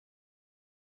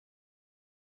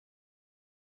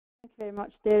Very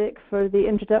much, Derek, for the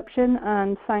introduction,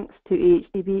 and thanks to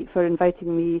AHDB for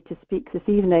inviting me to speak this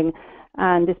evening,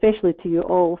 and especially to you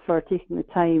all for taking the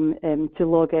time to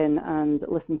log in and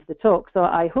listen to the talk. So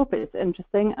I hope it's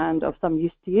interesting and of some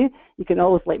use to you. You can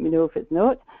always let me know if it's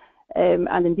not.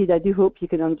 And indeed, I do hope you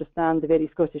can understand the very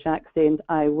Scottish accent.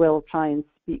 I will try and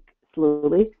speak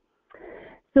slowly.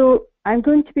 So I'm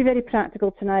going to be very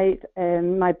practical tonight.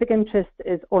 My big interest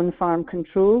is on-farm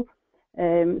control.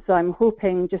 So I'm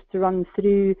hoping just to run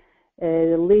through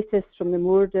the latest from the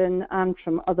Moredun and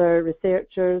from other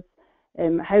researchers,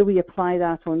 how we apply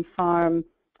that on farm,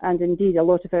 and indeed a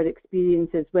lot of our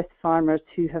experiences with farmers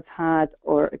who have had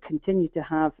or continue to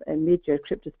have major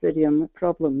Cryptosporidium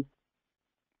problems.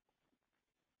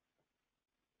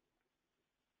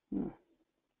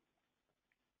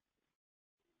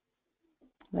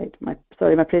 Right,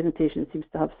 sorry, my presentation seems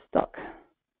to have stuck.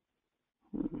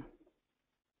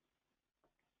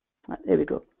 There we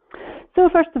go. So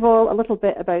first of all, a little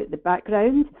bit about the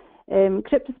background.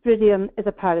 Cryptosporidium is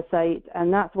a parasite,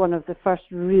 and that's one of the first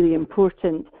really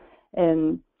important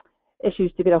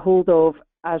issues to get a hold of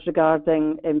as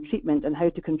regarding treatment and how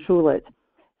to control it.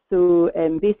 So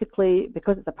basically,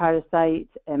 because it's a parasite,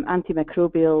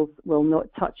 antimicrobials will not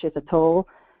touch it at all.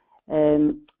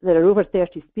 There are over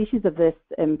 30 species of this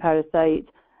parasite.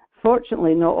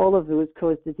 Fortunately, not all of those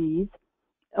cause disease.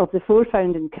 Of the 4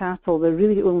 found in cattle, there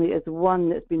really only is one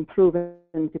that's been proven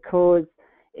to cause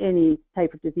any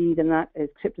type of disease, and that is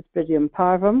Cryptosporidium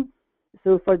parvum.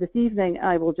 So for this evening,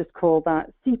 I will just call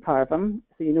that C. parvum,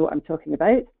 so you know what I'm talking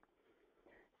about.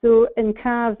 So in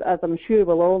calves, as I'm sure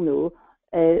we'll all know,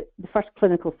 the first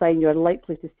clinical sign you're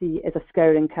likely to see is a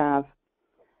scouring calf.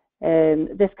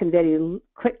 This can very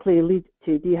quickly lead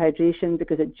to dehydration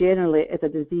because it generally is a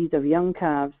disease of young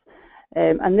calves.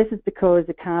 And this is because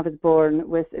the calf is born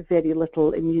with very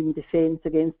little immune defense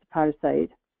against the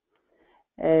parasite.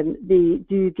 They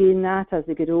do gain that as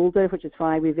they get older, which is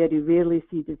why we very rarely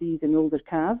see disease in older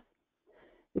calves.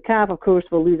 The calf, of course,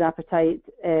 will lose appetite.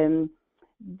 We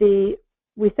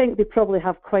think they probably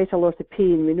have quite a lot of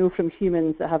pain. We know from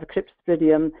humans that have a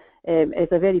Cryptosporidium,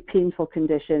 it's a very painful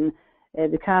condition.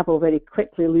 The calf will very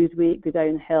quickly lose weight, go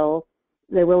downhill.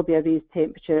 There will be a raised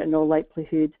temperature in all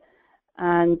likelihood.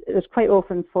 And it's quite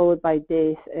often followed by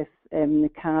death if the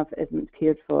calf isn't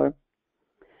cared for.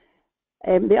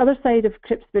 The other side of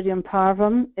Cryptosporidium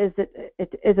parvum is that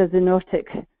it is a zoonotic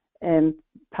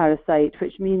parasite,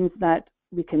 which means that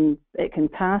it can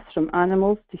pass from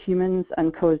animals to humans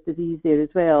and cause disease there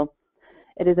as well.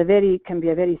 It can be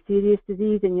a very serious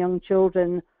disease in young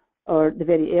children or the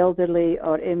very elderly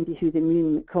or anybody who's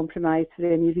immune compromised for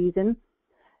any reason.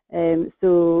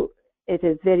 So it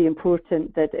is very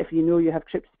important that if you know you have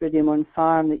Cryptosporidium on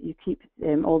farm, that you keep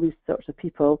all these sorts of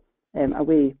people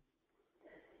away.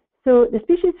 So the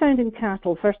species found in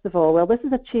cattle, first of all, well, this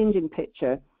is a changing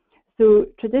picture. So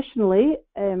traditionally,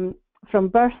 from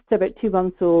birth to about 2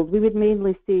 months old, we would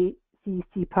mainly see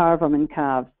C. parvum in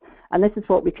calves, and this is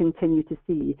what we continue to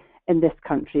see in this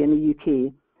country, in the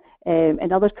UK.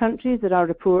 In other countries, there are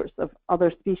reports of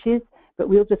other species, but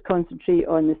we'll just concentrate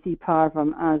on the C.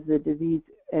 parvum as the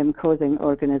disease-causing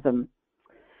organism.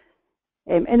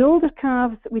 In older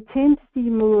calves, we tend to see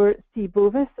more C.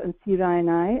 bovis and C.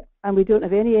 ryani, and we don't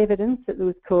have any evidence that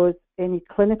those cause any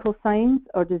clinical signs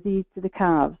or disease to the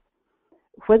calves.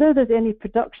 Whether there's any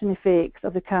production effects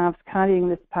of the calves carrying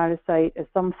this parasite is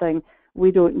something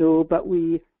we don't know, but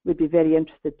we would be very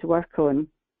interested to work on.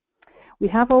 We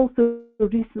have also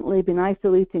recently been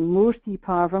isolating more C.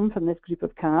 parvum from this group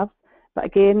of calves, but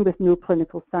again with no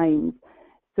clinical signs.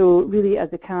 So really, as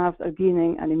the calves are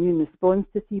gaining an immune response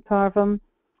to C. parvum,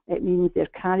 it means they're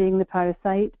carrying the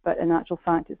parasite, but in actual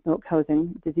fact it's not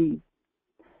causing disease.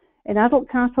 In adult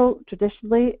cattle,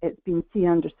 traditionally it's been C.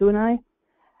 andersoni.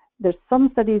 There's some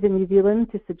studies in New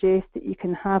Zealand to suggest that you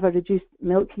can have a reduced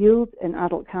milk yield in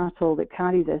adult cattle that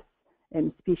carry this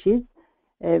species.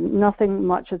 Nothing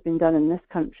much has been done in this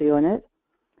country on it.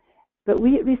 But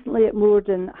we recently at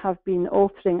Moredun have been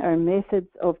altering our methods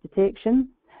of detection,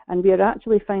 and we are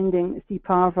actually finding C.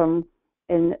 parvum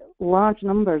in large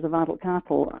numbers of adult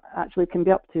cattle. Actually can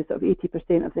be up to sort of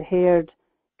 80% of the herd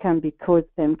can be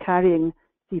carrying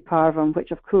C. parvum, which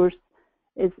of course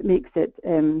makes it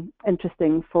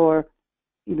interesting for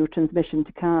transmission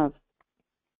to calves.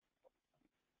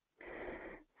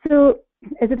 So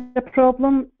is it a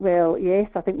problem? Well, yes,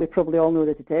 I think we probably all know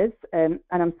that it is. And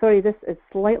I'm sorry, this is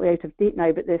slightly out of date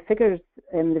now, but the figures,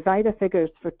 the VIDA figures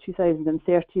for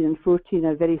 2013 and 14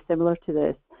 are very similar to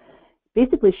this.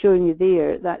 Basically showing you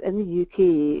there that in the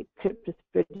UK,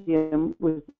 Cryptosporidium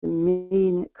was the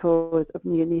main cause of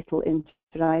neonatal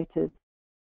enteritis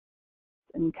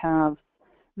in calves,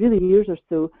 really years or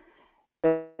so,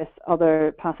 with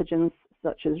other pathogens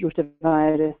such as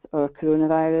rotavirus or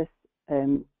coronavirus,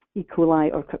 E.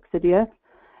 coli or coccidia.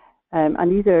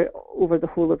 And these are over the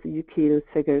whole of the UK, those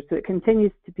figures. So it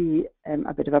continues to be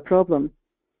a bit of a problem.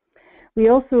 We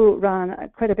also ran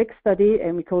quite a big study,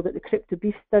 and we called it the Crypto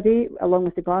Beef Study, along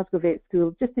with the Glasgow Vet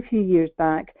School, just a few years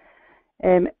back,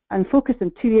 and focused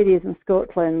on 2 areas in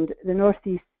Scotland, the North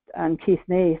East and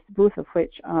Caithness, both of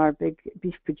which are big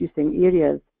beef producing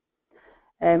areas.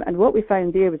 And what we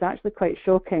found there was actually quite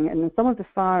shocking. And in some of the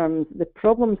farms, the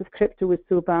problems with crypto was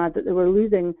so bad that they were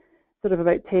losing sort of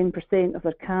about 10% of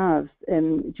their calves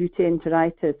due to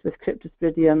enteritis with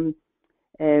Cryptosporidium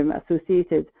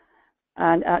associated.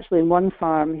 And actually in one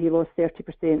farm, he lost 30%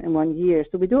 in 1 year.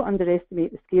 So we don't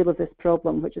underestimate the scale of this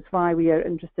problem, which is why we are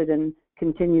interested in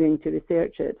continuing to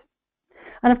research it.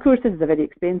 And of course, this is a very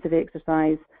expensive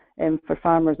exercise for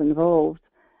farmers involved.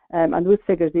 And those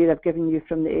figures there I've given you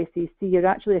from the SAC are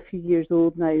actually a few years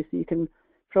old now, so you can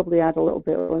probably add a little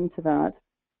bit onto that.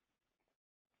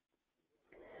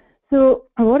 So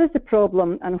what is the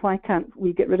problem, and why can't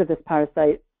we get rid of this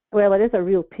parasite? Well, it is a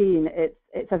real pain.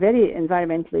 It's a very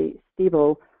environmentally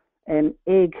stable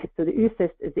egg. So the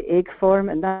oocyst is the egg form,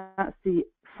 and that's the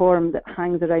form that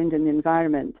hangs around in the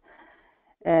environment.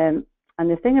 And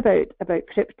the thing about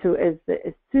crypto is that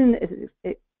as soon as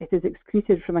it is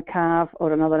excreted from a calf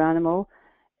or another animal,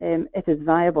 it is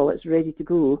viable, it's ready to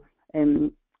go.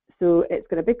 So it's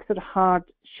got a big sort of hard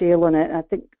shell on it. I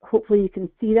think hopefully you can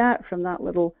see that from that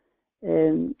little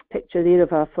picture there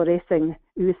of a fluorescing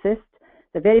oocyst.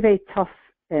 It's a very, very tough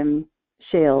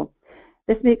shell.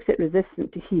 This makes it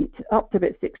resistant to heat, up to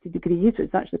about 60 degrees, so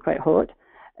it's actually quite hot.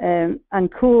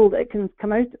 And cold, it can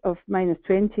come out of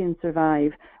 -20 and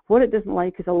survive. What it doesn't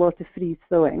like is a lot of freeze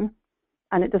thawing,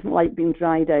 and it doesn't like being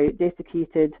dried out,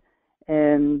 desiccated,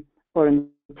 or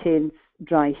intense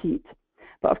dry heat.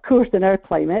 But of course, in our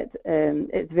climate,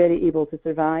 it's very able to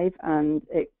survive, and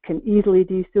it can easily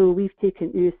do so. We've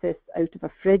taken oocysts out of a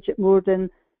fridge at Moredun,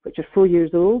 which are 4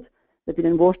 years old. They've been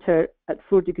in water at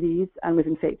 4 degrees, and we've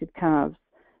infected calves.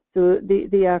 So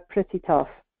they are pretty tough.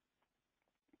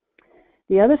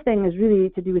 The other thing is really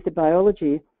to do with the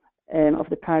biology of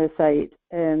the parasite.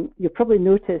 You'll probably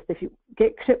notice if you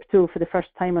get crypto for the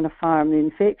first time on a farm, the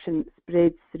infection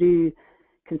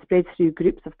can spread through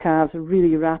groups of calves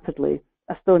really rapidly,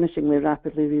 astonishingly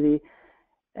rapidly, really.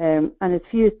 And as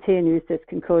few as 10 oocysts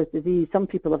can cause disease. Some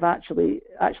people have actually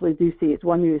do say it's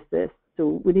one oocyst.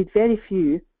 So we need very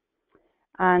few.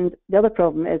 And the other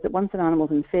problem is that once an animal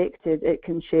is infected, it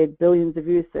can shed billions of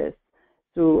oocysts.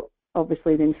 So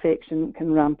obviously the infection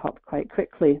can ramp up quite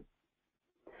quickly.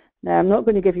 Now, I'm not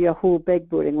going to give you a whole big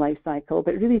boring life cycle,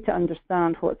 but really to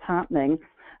understand what's happening,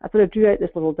 I sort of drew out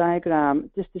this little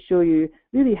diagram just to show you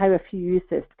really how a few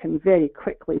oocysts can very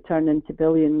quickly turn into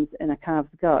billions in a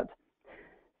calf's gut.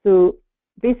 So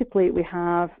basically we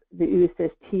have the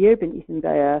oocyst here being eaten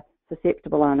by a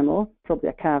susceptible animal, probably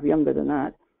a calf younger than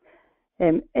that.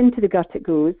 Into the gut it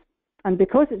goes, and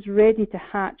because it's ready to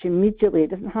hatch immediately, it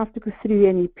doesn't have to go through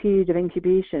any period of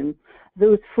incubation.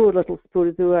 Those 4 little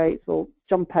sporozoites will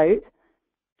jump out,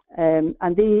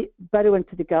 and they burrow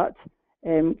into the gut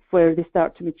where they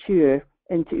start to mature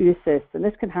into oocysts, and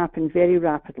this can happen very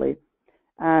rapidly.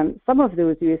 Some of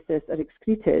those oocysts are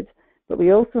excreted, but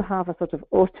we also have a sort of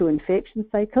auto-infection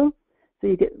cycle. So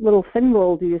you get little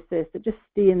thin-walled oocysts that just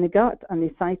stay in the gut, and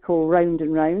they cycle round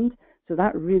and round. So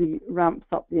that really ramps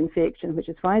up the infection, which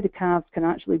is why the calves can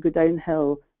actually go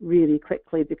downhill really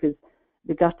quickly, because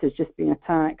the gut is just being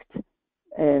attacked,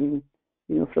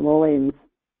 from all ends.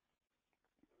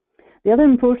 The other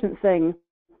important thing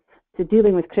to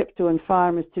dealing with crypto on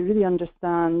farm is to really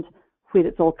understand where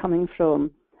it's all coming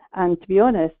from. And to be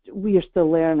honest, we are still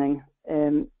learning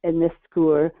in this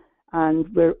score,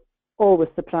 and we're always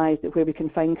surprised at where we can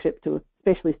find crypto,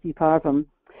 especially C. parvum.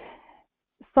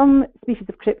 Some species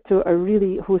of crypto are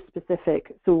really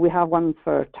host-specific, so we have ones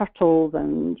for turtles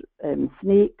and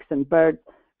snakes and birds,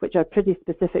 which are pretty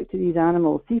specific to these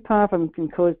animals. C. parvum can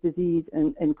cause disease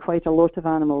in quite a lot of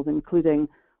animals, including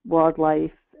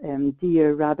wildlife,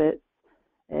 deer, rabbits,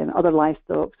 other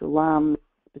livestock, so lambs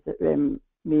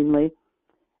mainly,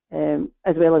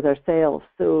 as well as ourselves.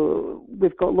 So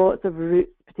we've got lots of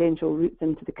potential routes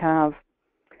into the calf.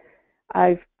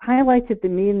 I've highlighted the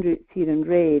main routes here in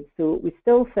red, so we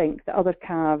still think that other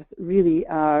calves really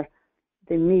are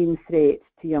the main threat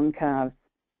to young calves.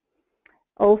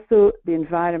 Also, the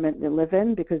environment they live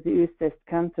in, because the oocyst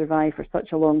can survive for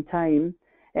such a long time.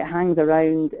 It hangs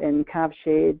around in calf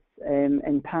sheds,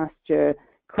 in pasture,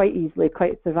 quite easily,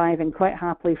 surviving quite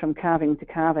happily from calving to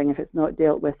calving if it's not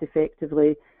dealt with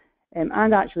effectively.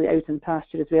 and actually out in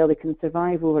pasture as well. They can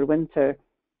survive over winter,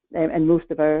 and most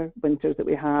of our winters that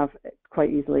we have quite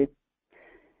easily.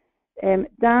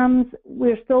 Dams,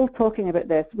 we're still talking about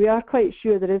this. We are quite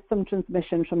sure there is some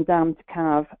transmission from dam to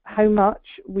calf. How much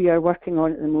we are working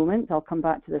on at the moment, I'll come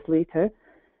back to this later.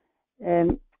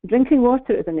 Drinking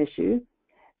water is an issue.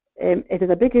 It is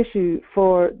a big issue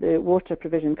for the water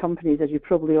provision companies, as you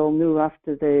probably all know,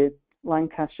 after the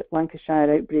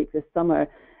Lancashire outbreak this summer.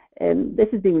 This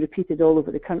is being repeated all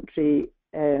over the country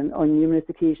on numerous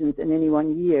occasions in any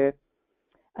one year.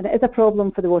 And it is a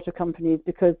problem for the water companies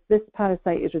because this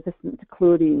parasite is resistant to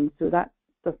chlorine, so that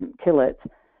doesn't kill it.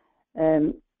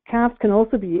 Calves can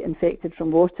also be infected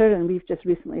from water, and we've just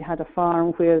recently had a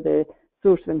farm where the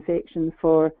source of infection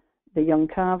for the young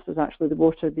calves was actually the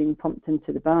water being pumped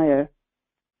into the byre.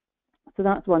 So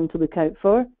that's one to look out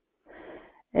for.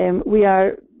 We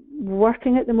are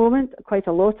working at the moment quite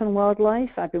a lot on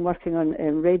wildlife. I've been working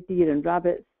on red deer and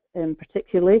rabbits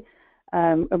particularly,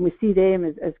 and we see them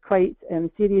as quite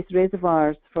serious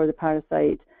reservoirs for the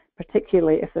parasite,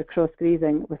 particularly if they're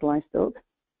cross-grazing with livestock.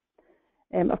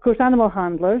 Of course, animal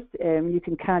handlers, you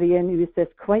can carry in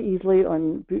oocysts quite easily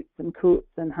on boots and coats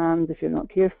and hands if you're not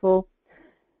careful.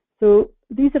 So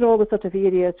these are all the sort of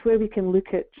areas where we can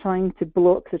look at trying to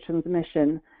block the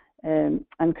transmission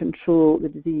and control the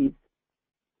disease.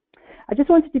 I just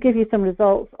wanted to give you some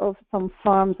results of some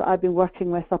farms that I've been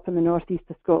working with up in the northeast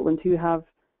of Scotland who have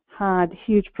had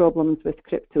huge problems with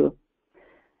crypto.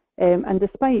 And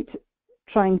despite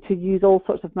trying to use all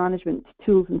sorts of management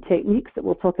tools and techniques that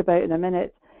we'll talk about in a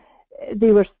minute,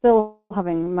 they were still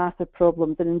having massive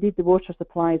problems, and indeed the water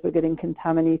supplies were getting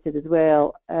contaminated as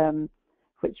well,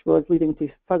 which was leading to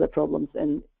further problems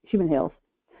in human health.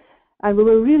 And we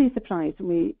were really surprised when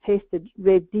we tested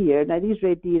red deer. Now, these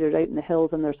red deer are out in the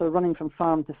hills and they're sort of running from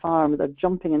farm to farm. They're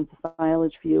jumping into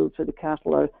silage fields where the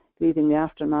cattle are grazing the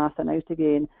aftermath and out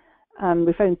again. And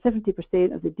we found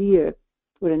 70% of the deer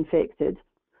were infected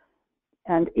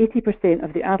and 80%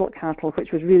 of the adult cattle,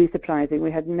 which was really surprising.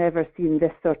 We had never seen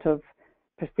this sort of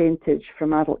percentage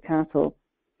from adult cattle.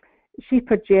 Sheep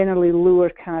are generally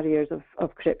lower carriers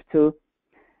of crypto.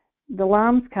 The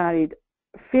lambs carried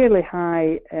fairly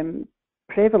high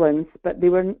prevalence, but they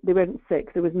weren't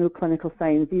sick. There was no clinical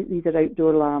signs. These are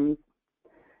outdoor lambs.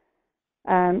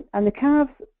 And the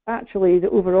calves, actually, the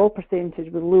overall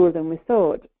percentage was lower than we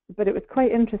thought. But it was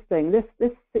quite interesting.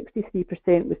 This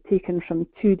 63% was taken from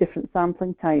 2 different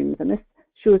sampling times, and this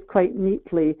shows quite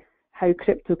neatly how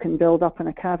crypto can build up in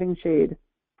a calving shed.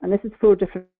 And this is 4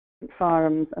 different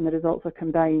farms, and the results are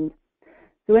combined.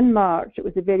 So in March, it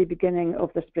was the very beginning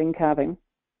of the spring calving,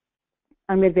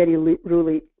 and we had very low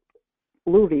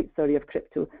rates of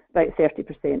crypto. About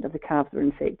 30% of the calves were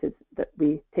infected that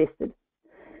we tested.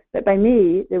 But by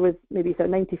May, there was maybe sort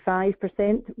of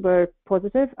 95% were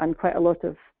positive and quite a lot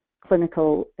of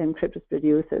clinical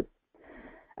cryptosporidiosis.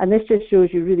 And this just shows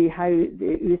you really how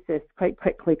the oocysts quite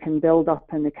quickly can build up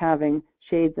in the calving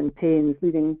sheds and pens,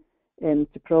 leading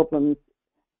to problems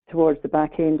towards the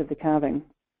back end of the calving.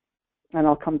 And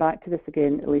I'll come back to this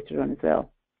again later on as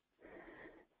well.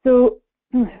 So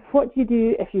what do you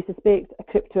do if you suspect a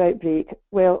crypto outbreak?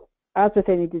 Well, as with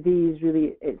any disease,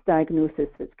 really, it's diagnosis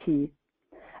that's key.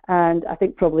 And I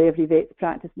think probably every vet's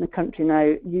practice in the country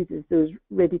now uses those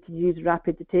ready-to-use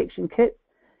rapid detection kits,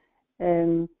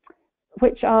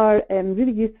 which are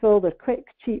really useful. They're quick,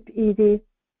 cheap, easy.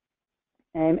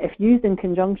 If used in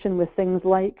conjunction with things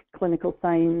like clinical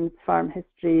signs, farm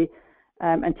history,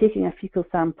 and taking a fecal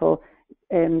sample,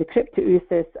 the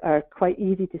cryptoocysts are quite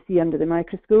easy to see under the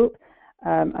microscope.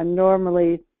 And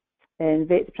normally, in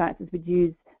vet's practice, would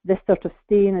use this sort of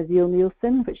stain,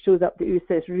 Azeel-Nielsen, which shows up the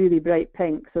oocysts really bright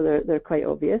pink, so they're quite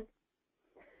obvious.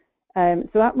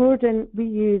 So at Moredun, we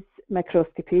use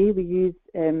microscopy. We use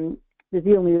the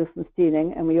Azeel-Nielsen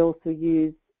staining, and we also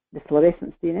use the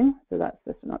fluorescent staining. So that's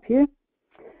this one up here.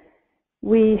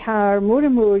 We are more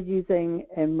and more using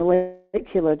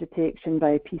molecular detection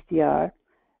by PCR,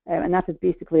 and that is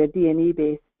basically a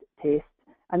DNA-based test.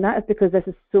 And that is because this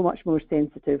is so much more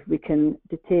sensitive. We can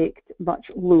detect much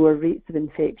lower rates of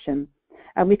infection.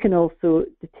 And we can also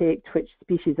detect which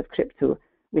species of crypto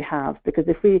we have. Because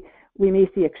if we may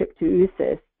see a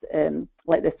cryptoocyst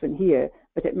like this one here,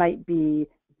 but it might be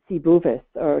C. bovis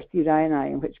or C.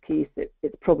 ryani, in which case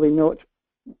it's probably not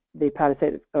the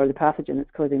parasite or the pathogen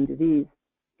that's causing disease.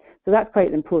 So that's quite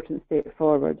an important step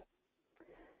forward.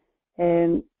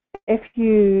 If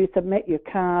you submit your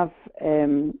calf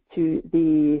to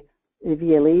the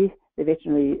VLA, the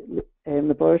veterinary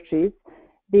laboratories,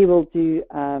 they will do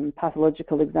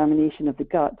pathological examination of the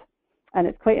gut. And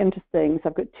it's quite interesting. So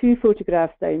I've got 2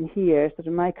 photographs down here, sort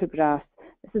of micrographs,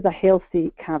 This is a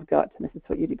healthy calf gut, and this is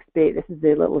what you'd expect. This is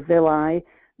the little villi,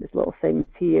 this little things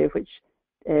here, which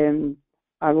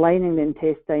are lining the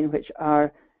intestine, which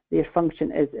are, their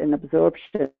function is in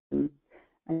absorption.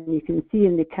 And you can see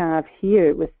in the calf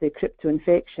here with the crypto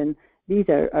infection, these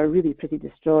are really pretty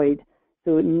destroyed.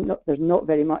 So there's not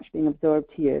very much being absorbed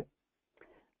here.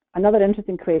 Another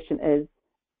interesting question is,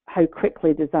 how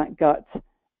quickly does that gut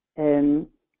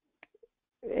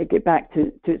get back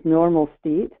to its normal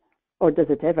state, or does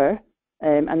it ever?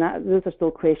 And those are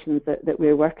still questions that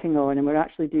we're working on, and we're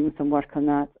actually doing some work on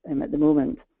that at the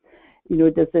moment. You know,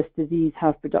 does this disease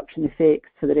have production effects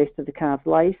for the rest of the calf's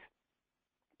life?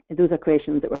 And those are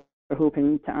questions that we're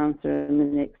hoping to answer in the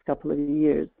next couple of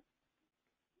years.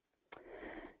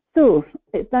 So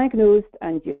it's diagnosed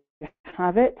and you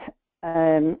have it.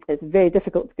 It's very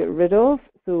difficult to get rid of.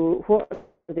 So what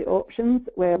are the options?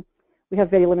 Well, we have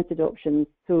very limited options.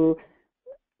 So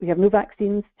we have no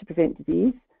vaccines to prevent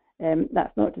disease.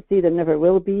 That's not to say there never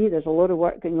will be. There's a lot of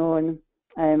work going on,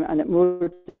 and at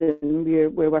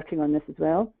Moredun we're working on this as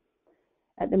well.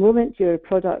 At the moment, your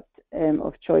product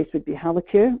of choice would be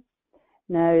Halicure.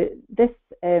 Now, this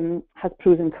has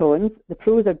pros and cons. The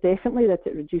pros are definitely that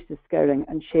it reduces scouring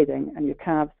and shedding, and your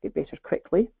calves get better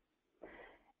quickly.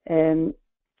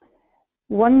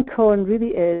 One con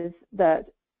really is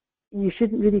that you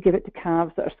shouldn't really give it to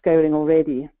calves that are scouring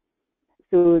already.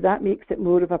 So that makes it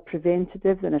more of a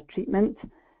preventative than a treatment,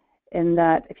 in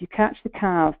that if you catch the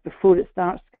calf before it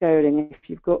starts scouring, if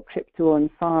you've got crypto on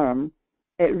farm,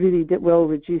 it really will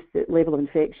reduce the level of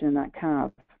infection in that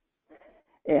calf.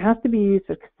 It has to be used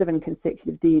for 7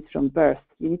 consecutive days from birth.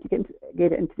 You need to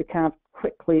get it into the calf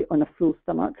quickly on a full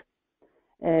stomach.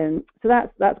 So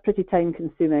that's pretty time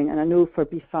consuming, and I know for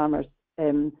beef farmers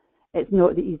it's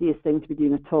not the easiest thing to be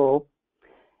doing at all.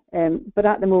 But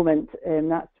at the moment,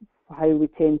 that's how we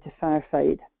tend to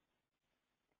firefight.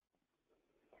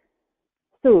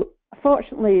 So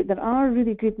fortunately, there are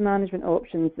really good management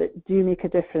options that do make a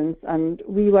difference, and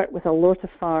we work with a lot of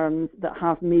farms that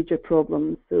have major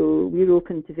problems. So we're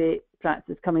open to vet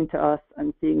practices coming to us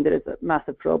and saying there is a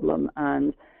massive problem,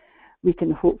 and we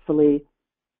can hopefully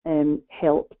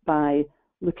help by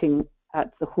looking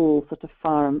at the whole sort of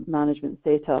farm management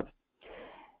setup.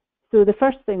 So the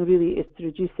first thing really is to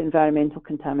reduce environmental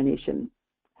contamination.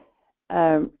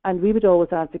 And we would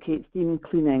always advocate steam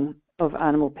cleaning of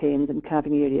animal pens and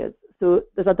calving areas. So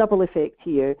there's a double effect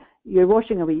here. You're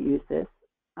washing away oocysts,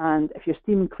 and if you're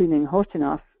steam cleaning hot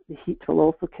enough, the heat will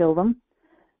also kill them.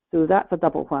 So that's a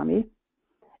double whammy.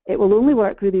 It will only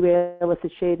work really well if the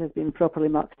shed has been properly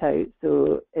mucked out.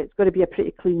 So it's got to be a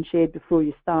pretty clean shed before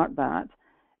you start that,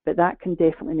 but that can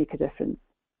definitely make a difference.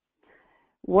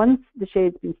 Once the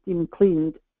shed's been steam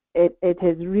cleaned, it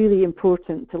is really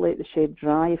important to let the shed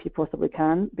dry if you possibly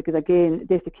can, because again,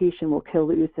 desiccation will kill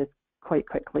the oocysts quite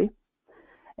quickly.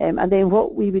 And then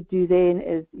what we would do then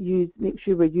is make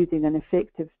sure we're using an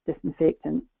effective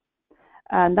disinfectant.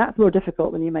 And that's more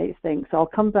difficult than you might think. So I'll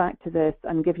come back to this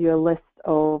and give you a list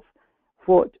of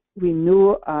what we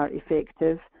know are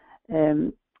effective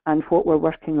and what we're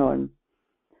working on.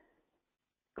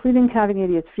 Cleaning calving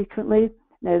areas frequently.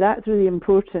 Now that's really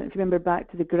important. If you remember back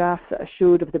to the graph that I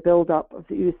showed of the build-up of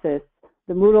the oocysts,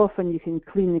 the more often you can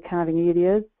clean the calving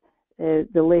areas,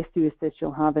 the less oocysts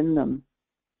you'll have in them.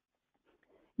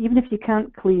 Even if you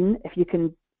can't clean, if you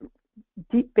can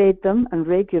deep bed them and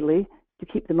regularly to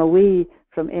keep them away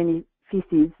from any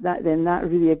feces, then that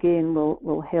really again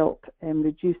will help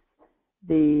reduce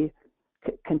the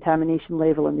contamination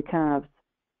level in the calves.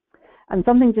 And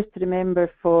something just to remember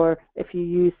for if you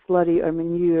use slurry or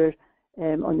manure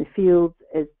on the fields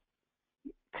is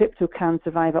crypto can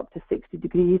survive up to 60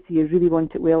 degrees, so you really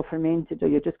want it well fermented, or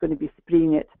you're just going to be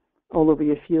spraying it all over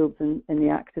your fields in the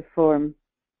active form.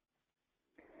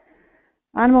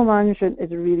 Animal management is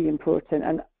really important,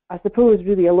 and I suppose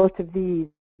really a lot of these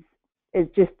is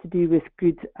just to do with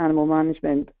good animal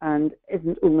management and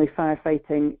isn't only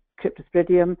firefighting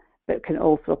Cryptosporidium, but can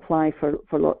also apply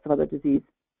for lots of other disease.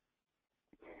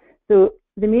 So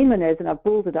the main one is, and I've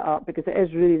bolded it up because it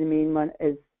is really the main one,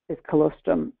 is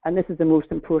colostrum. And this is the most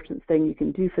important thing you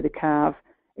can do for the calf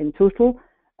in total.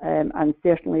 And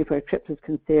certainly where crypto is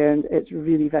concerned, it's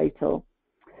really vital.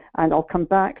 And I'll come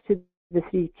back to the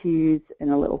 3 Qs in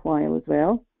a little while as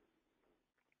well.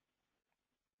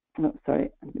 Oh, sorry,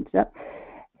 I'm going to do that.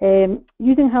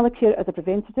 Using Halicure as a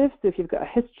preventative, so if you've got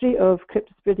a history of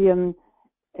Cryptosporidium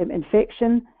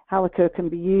infection, Halicure can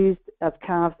be used as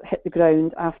calves hit the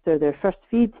ground after their first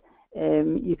feed.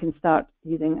 You can start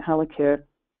using Halicure,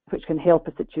 which can help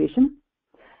a situation.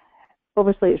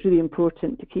 obviously it's really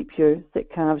important to keep your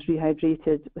sick calves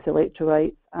rehydrated with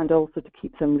electrolytes and also to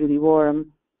keep them really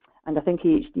warm. And I think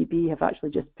AHDB have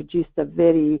actually just produced a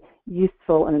very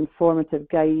useful and informative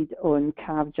guide on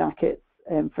calf jackets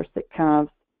for sick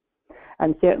calves.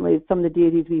 And certainly some of the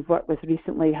dairies we've worked with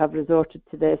recently have resorted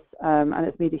to this, and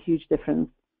it's made a huge difference.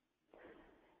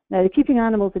 Now, the keeping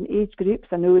animals in age groups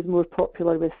I know is more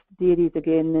popular with dairies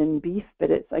again than beef,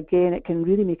 but it can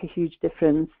really make a huge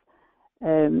difference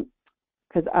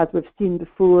because as we've seen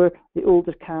before, the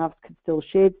older calves could still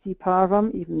shed C.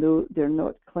 parvum even though they're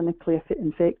not clinically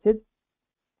infected.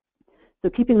 So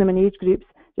keeping them in age groups,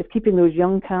 just keeping those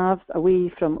young calves away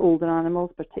from older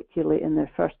animals, particularly in their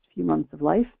first few months of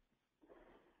life.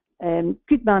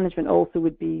 Good management also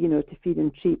would be, to feed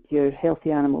and treat your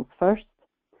healthy animals first.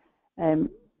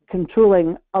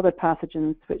 Controlling other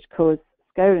pathogens which cause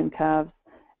scouring calves,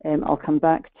 I'll come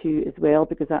back to as well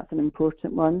because that's an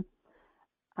important one.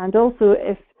 And also,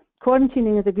 if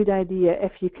quarantining is a good idea,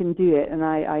 if you can do it, and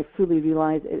I fully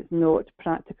realise it's not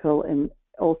practical in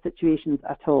all situations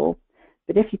at all,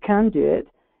 but if you can do it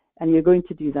and you're going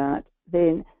to do that,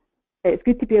 then it's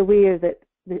good to be aware that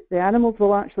the animals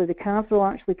will actually, the calves will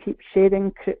actually keep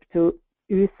shedding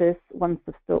cryptosporidiosis once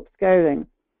they've stopped scouring.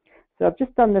 So I've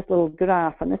just done this little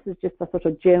graph, and this is just a sort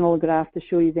of general graph to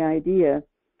show you the idea.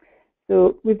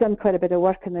 So we've done quite a bit of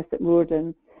work on this at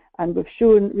Moredun, and we've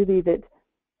shown really that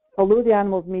although the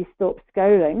animals may stop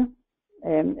scouring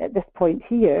at this point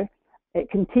here, it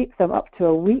can take them up to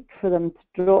a week for them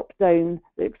to drop down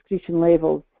the excretion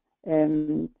levels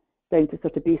down to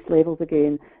sort of base levels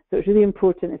again. So it's really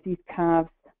important if these calves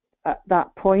at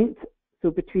that point, so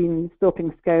between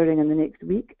stopping scouring and the next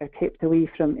week, are kept away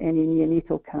from any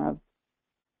neonatal calves.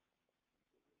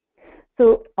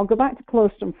 So I'll go back to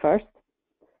colostrum first,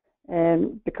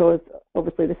 because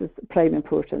obviously this is prime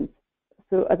importance.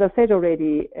 So as I've said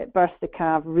already, at birth the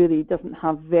calf really doesn't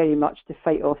have very much to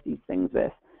fight off these things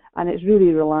with, and it's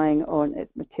really relying on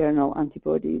its maternal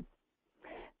antibodies.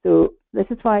 So this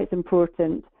is why it's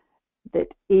important that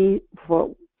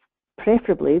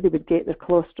preferably they would get their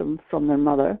colostrum from their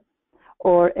mother,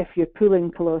 or if you're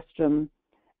pulling colostrum,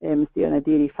 say on a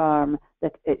dairy farm,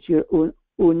 that it's your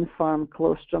own farm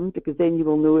colostrum, because then you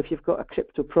will know if you've got a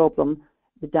crypto problem,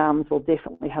 the dams will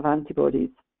definitely have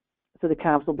antibodies. So the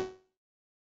calves will be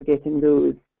getting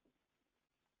those.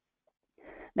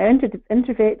 Now,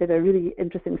 Intervet did a really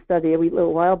interesting study a wee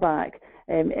little while back,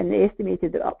 and they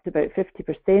estimated that up to about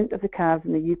 50% of the calves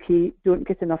in the UK don't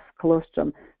get enough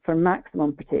colostrum for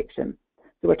maximum protection.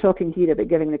 So we're talking here about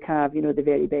giving the calf, the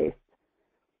very best.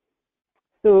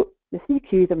 So the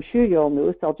CQs, I'm sure you all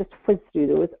know, so I'll just whiz through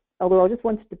those, although I just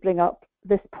wanted to bring up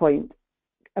this point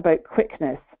about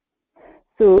quickness.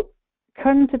 So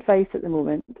current advice at the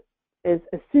moment is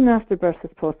as soon after birth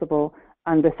as possible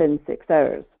and within 6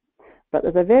 hours. But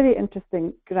there's a very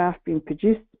interesting graph being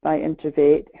produced by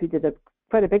Intervet, who did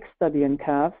quite a big study on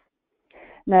calves.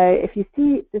 Now, if you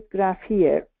see this graph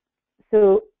here,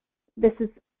 so this is,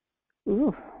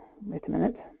 wait a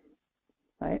minute.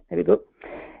 Right, there we go.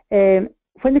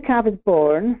 When the calf is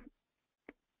born,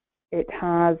 it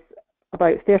has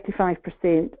about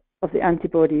 35% of the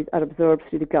antibodies are absorbed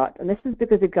through the gut. And this is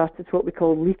because the gut is what we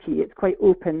call leaky. It's quite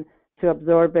open to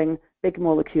absorbing big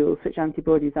molecules, which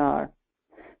antibodies are.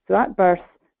 So at birth,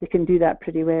 they can do that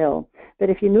pretty well. But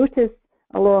if you notice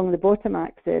along the bottom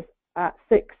axis, at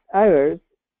 6 hours,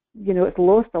 it's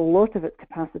lost a lot of its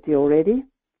capacity already.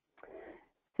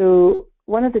 So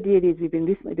one of the dairies we've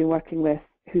recently been working with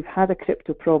who've had a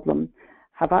crypto problem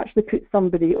have actually put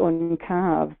somebody on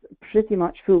calves pretty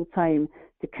much full time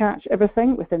to catch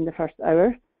everything within the first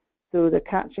hour. So they're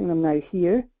catching them now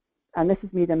here, and this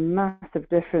has made a massive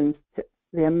difference to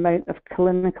the amount of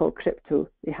clinical crypto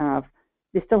they have.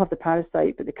 They still have the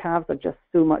parasite, but the calves are just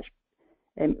so much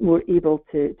more able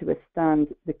to withstand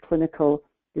the clinical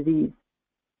disease.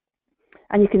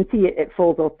 And you can see it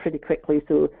falls off pretty quickly.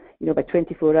 So, by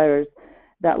 24 hours,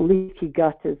 that leaky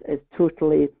gut is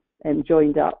totally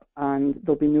joined up, and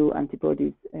there'll be no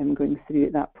antibodies going through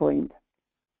at that point.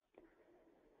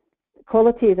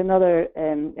 Quality is another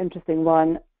interesting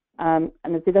one, and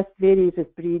this varies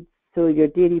with breeds. So your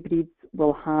dairy breeds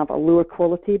will have a lower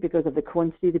quality because of the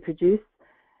quantity they produce.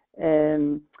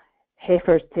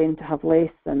 Heifers tend to have less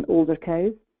than older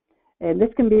cows. This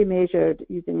can be measured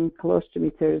using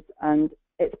colostrometers, and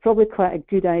it's probably quite a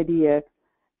good idea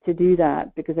to do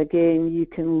that because, again, you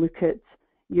can look at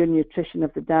your nutrition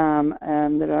of the dam,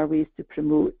 and there are ways to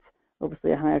promote,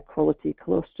 obviously, a higher quality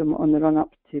colostrum on the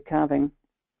run-up to calving.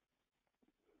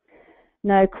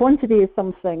 Now, quantity is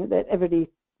something that everybody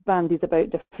bandies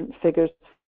about different figures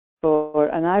for,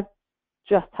 and I've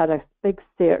just had a big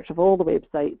search of all the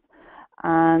websites,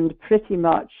 and pretty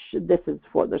much this is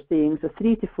what they're saying. So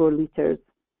 3 to 4 litres,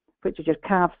 which is your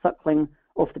calf suckling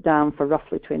off the dam for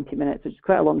roughly 20 minutes, which is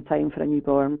quite a long time for a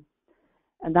newborn.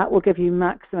 And that will give you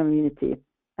maximum immunity.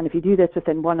 And if you do this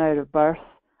within 1 hour of birth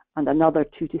and another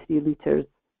 2 to 3 litres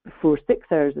before 6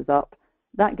 hours is up,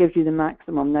 that gives you the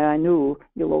maximum. Now, I know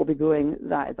you'll all be going,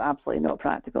 that is absolutely not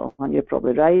practical, and you're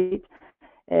probably right.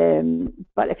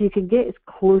 But if you can get as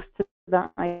close to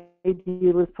that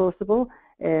ideal as possible,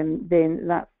 then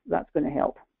that's going to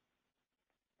help.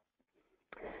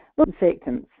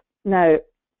 Disinfectants. Now,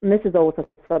 this is always a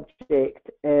subject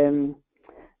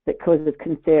that causes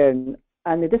concern,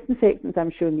 and the disinfectants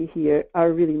I'm showing you here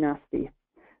are really nasty.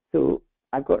 So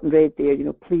I've got in red there,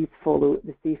 please follow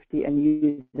the safety and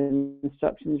use the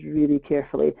instructions really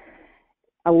carefully.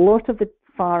 A lot of the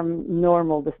farm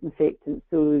normal disinfectants,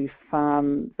 so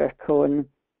FAM, Virkon,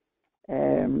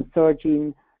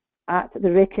 Sorgine, at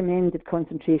the recommended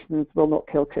concentrations will not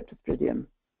kill Cryptosporidium.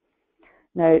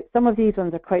 Now, some of these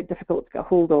ones are quite difficult to get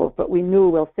hold of, but we know,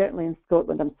 well, certainly in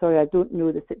Scotland, I'm sorry, I don't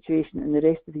know the situation in the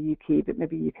rest of the UK, but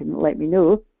maybe you can let me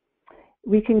know.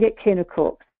 We can get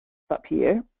Chenocox up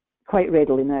here quite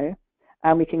readily now,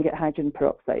 and we can get hydrogen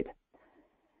peroxide.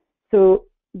 So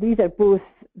these are both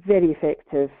very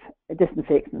effective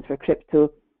disinfectants for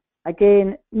crypto.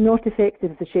 Again, not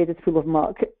effective if the shed is full of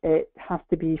muck. It has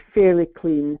to be fairly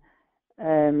clean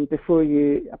before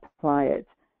you apply it.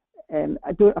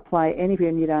 Don't apply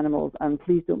anywhere near animals, and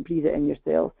please don't breathe it in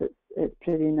yourself. It's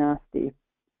pretty nasty.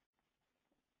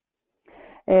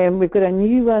 We've got a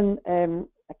new one,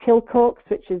 a Killcox,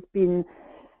 which has been,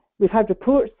 we've had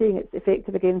reports saying it's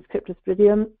effective against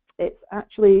Cryptosporidium. It's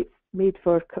actually made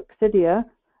for coccidia,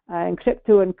 and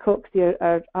crypto and cocci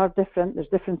are different. There's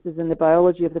differences in the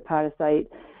biology of the parasite.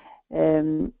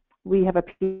 We have a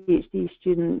PhD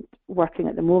student working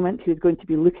at the moment who's going to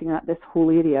be looking at this whole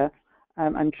area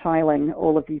and trialling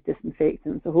all of these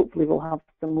disinfectants. So hopefully we'll have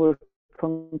some more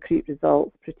concrete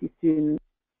results pretty soon.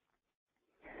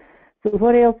 So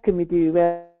what else can we do?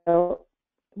 Well,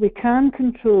 we can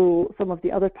control some of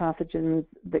the other pathogens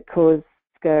that cause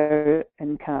scour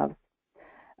in calves.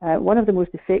 One of the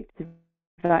most effective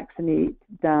vaccinate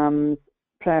dams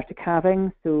prior to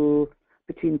calving, so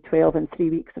between 12 and 3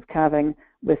 weeks of calving,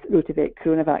 with rotavirus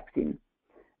corona vaccine.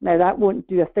 Now, that won't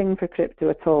do a thing for crypto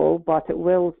at all, but it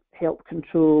will help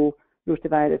control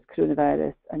rotavirus,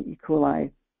 coronavirus, and E. coli.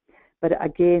 But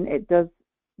again, it does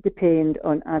depend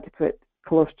on adequate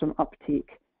colostrum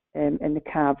uptake in the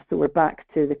calves. So we're back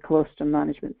to the colostrum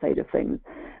management side of things.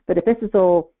 But if this is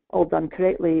all done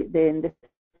correctly, then this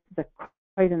is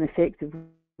quite an effective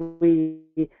way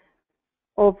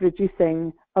of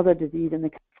reducing other disease in the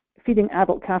calves. Feeding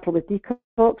adult cattle with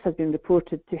decox has been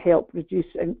reported to help reduce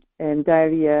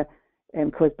diarrhea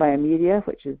caused by amelia,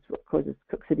 which is what causes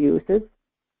coccidiosis.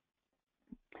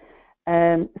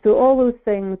 So all those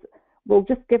things will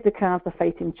just give the calves a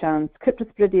fighting chance.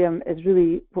 Cryptosporidium is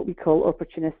really what we call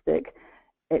opportunistic.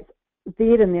 It's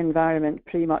there in the environment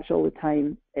pretty much all the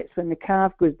time. It's when the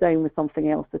calf goes down with something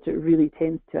else that it really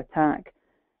tends to attack.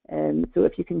 So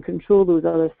if you can control those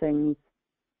other things,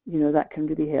 that can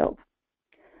really help.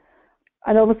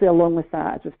 And obviously, along with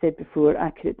that, as we've said before,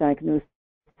 accurate diagnosis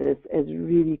is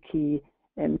really key.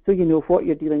 So you know what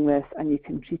you're dealing with and you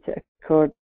can treat it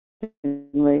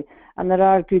accordingly. And there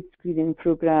are good screening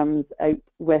programs out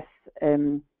with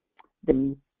the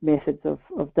methods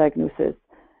of diagnosis.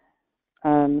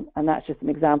 And that's just an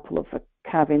example of a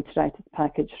calf enteritis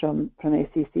package from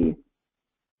SCC.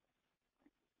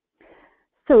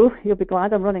 So you'll be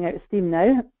glad I'm running out of steam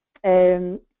now.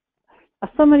 A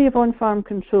summary of on-farm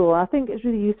control. I think it's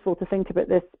really useful to think about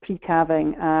this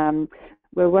pre-calving.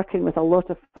 We're working with a lot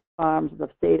of farms, as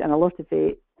I've said, and a lot of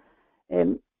vets.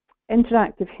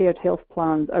 Interactive herd health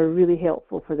plans are really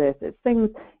helpful for this. It's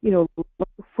things,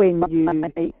 when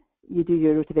you do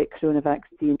your rotavirus corona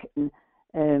vaccine,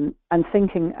 and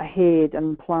thinking ahead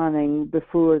and planning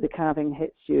before the calving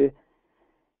hits you.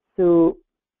 So,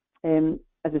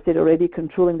 as I said already,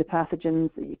 controlling the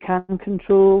pathogens that you can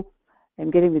control,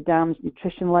 and getting the dam's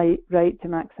nutrition right to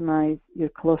maximise your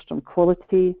colostrum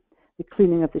quality, the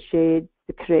cleaning of the sheds,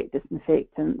 the correct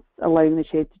disinfectants, allowing the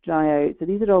shed to dry out. So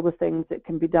these are all the things that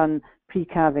can be done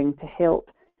pre-calving to help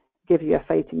give you a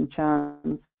fighting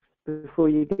chance before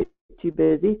you get too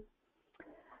busy.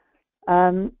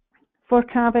 For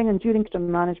calving and during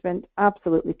colostrum management,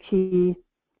 absolutely key.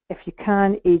 If you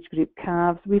can, age group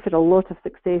calves. We've had a lot of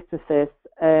success with this.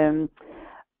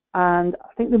 And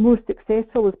I think the most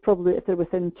successful is probably if they're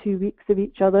within 2 weeks of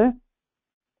each other.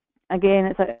 Again,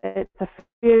 it's a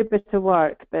fair bit of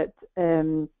work, but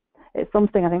it's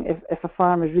something I think if a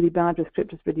farm is really bad with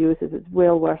cryptosporidiosis, it's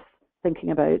well worth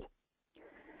thinking about.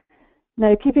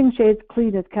 Now, keeping sheds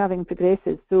clean as calving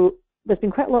progresses. So there's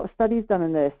been quite a lot of studies done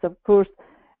on this. Of course,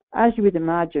 as you would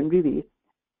imagine, really,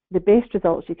 the best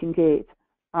results you can get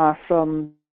are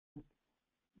from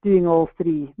doing all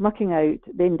three: mucking out,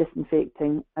 then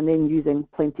disinfecting, and then using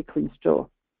plenty clean straw.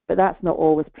 But that's not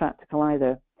always practical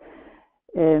either.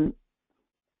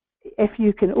 If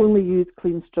you can only use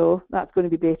clean straw, that's going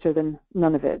to be better than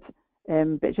none of it.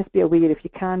 But just be aware, if you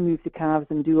can move the calves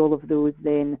and do all of those,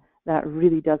 then that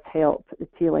really does help the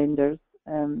tail enders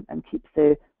and keeps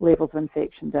the levels of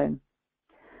infection down.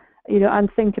 And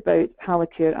think about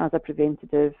Hallicure as a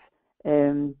preventative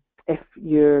if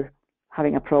you're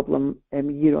having a problem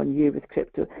year on year with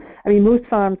crypto. I mean, most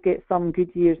farms get some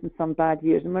good years and some bad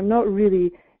years, and we're not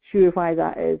really sure why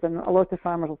that is. And a lot of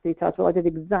farmers will say to us, well, I did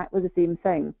exactly the same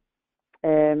thing.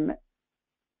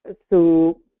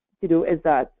 So, is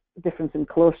that difference in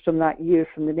colostrum that year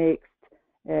from the next?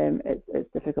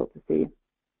 It's difficult to say.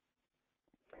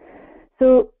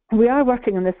 So we are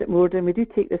working on this at Moredun. We do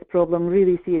take this problem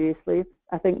really seriously.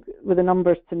 I think with the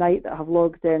numbers tonight that have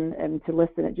logged in to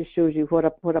listen, it just shows you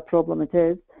what a problem it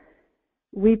is.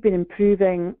 We've been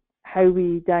improving how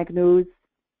we diagnose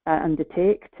and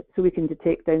detect, so we can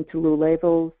detect down to low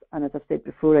levels, and as I've said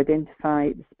before, identify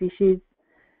the species.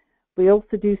 We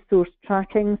also do source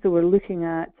tracking, so we're looking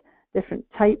at different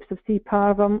types of C.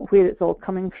 parvum, where it's all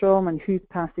coming from and who's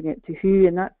passing it to who,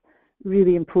 and that's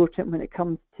really important when it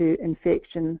comes to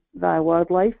infection via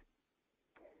wildlife.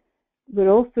 We're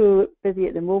also busy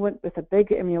at the moment with a big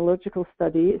immunological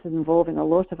study. It's involving a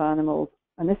lot of animals,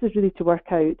 and this is really to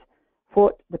work out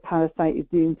what the parasite is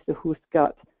doing to the host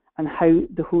gut and how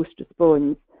the host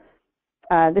responds.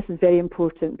 This is very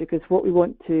important because what we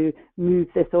want to move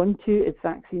this onto is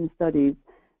vaccine studies.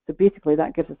 So basically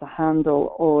that gives us a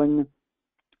handle on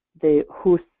the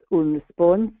host's own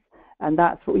response, and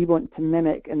that's what we want to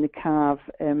mimic in the calf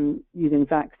using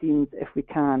vaccines if we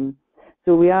can.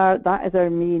 So that is our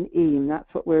main aim.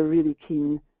 That's what we're really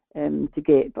keen to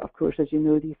get. But of course, as you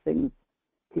know, these things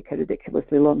take a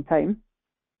ridiculously long time.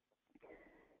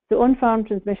 So on-farm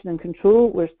transmission and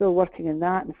control, we're still working on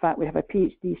that. In fact, we have a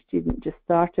PhD student just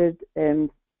started, and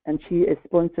she is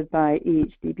sponsored by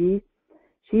AHDB.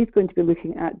 She's going to be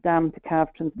looking at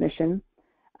dam-to-calf transmission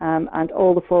and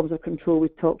all the forms of control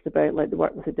we've talked about, like the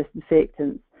work with the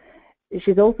disinfectants.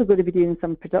 She's also going to be doing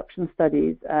some production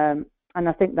studies, and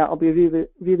I think that will be really,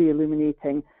 really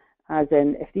illuminating, as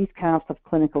in if these calves have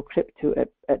clinical crypto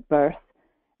at birth,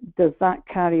 does that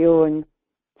carry on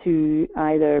to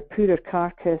either poorer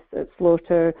carcass at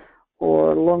slaughter,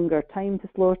 or longer time to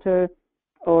slaughter,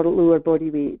 or lower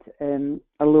body weight or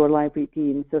lower live weight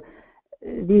gain? So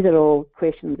these are all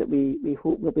questions that we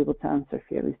hope we'll be able to answer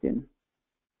fairly soon.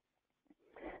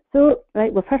 So,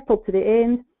 right, we've hurtled to the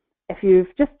end. If you've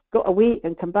just got away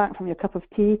and come back from your cup of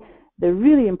tea, the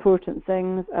really important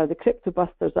things are the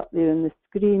cryptobusters up there on the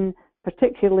screen,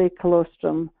 particularly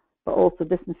colostrum, but also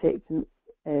disinfectants,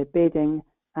 bedding,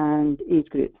 and age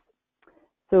groups.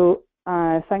 So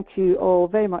thank you all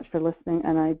very much for listening,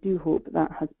 and I do hope that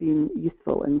has been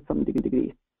useful in some degree.